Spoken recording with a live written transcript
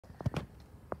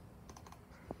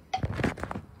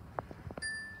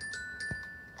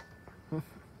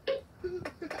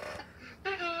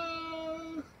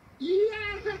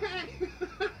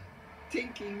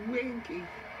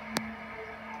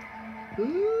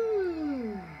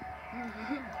Ooh.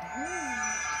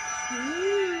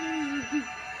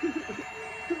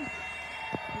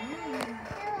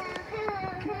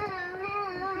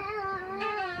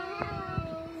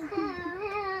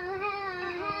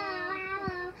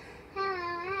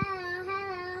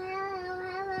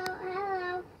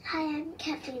 Hi, I'm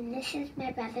Kathleen. This is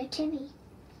my brother Timmy.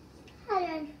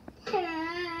 Hello.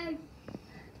 Hello.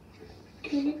 Do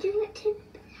you want to do it, Tim?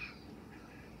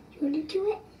 You want to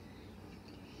do it?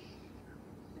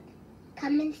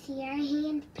 Come and see our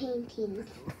hand paintings.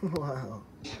 Wow.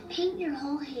 Paint your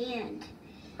whole hand.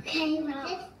 Okay,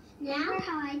 well, now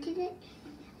how I did it?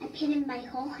 I painted my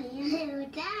whole hand. Oh,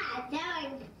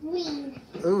 that was green.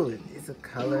 Ooh, it's a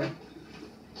color.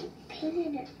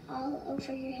 Painted it all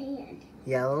over your hand.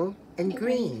 Yellow and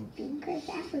green. Fingers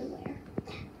everywhere.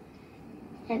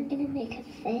 I'm gonna make a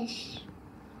fish.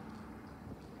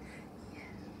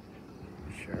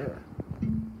 Sure.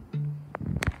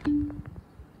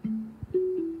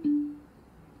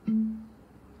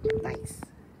 Nice.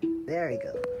 There you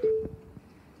go.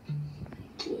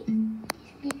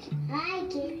 I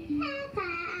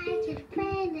can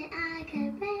frame it, I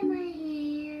can frame my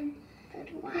hand. But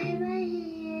why my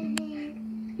hand?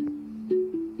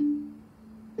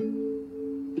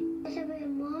 There's a bit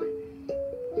more.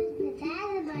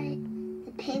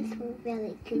 The paints were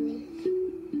really gooey.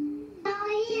 Oh,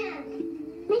 yeah.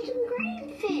 Making green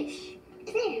fish.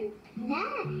 There.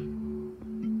 That.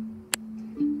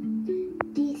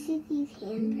 Do you see these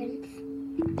handprints?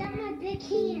 That's my big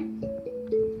hand.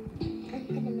 I'm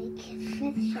gonna make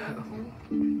fish out of them.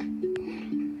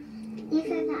 These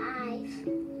are the eyes.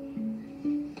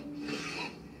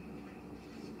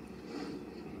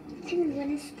 Do we want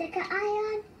to stick an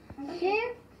eye on here?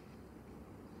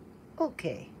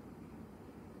 Okay.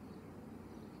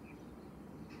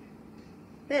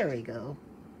 There we go.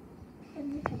 And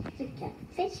we can stick the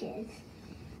fishes.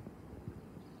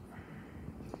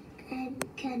 I'm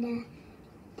gonna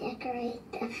decorate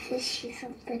the fishes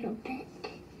a little bit.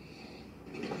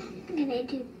 I'm gonna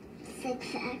do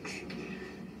zigzags.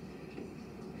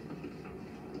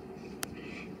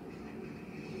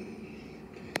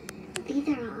 These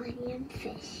are all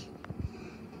handfish.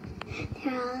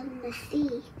 They're all in the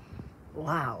sea.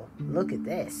 Wow, look at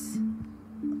this.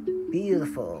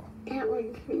 Beautiful. That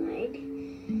one's mine.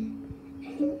 I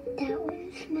think that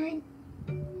one's mine.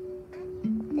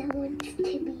 That one's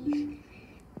Timmy's.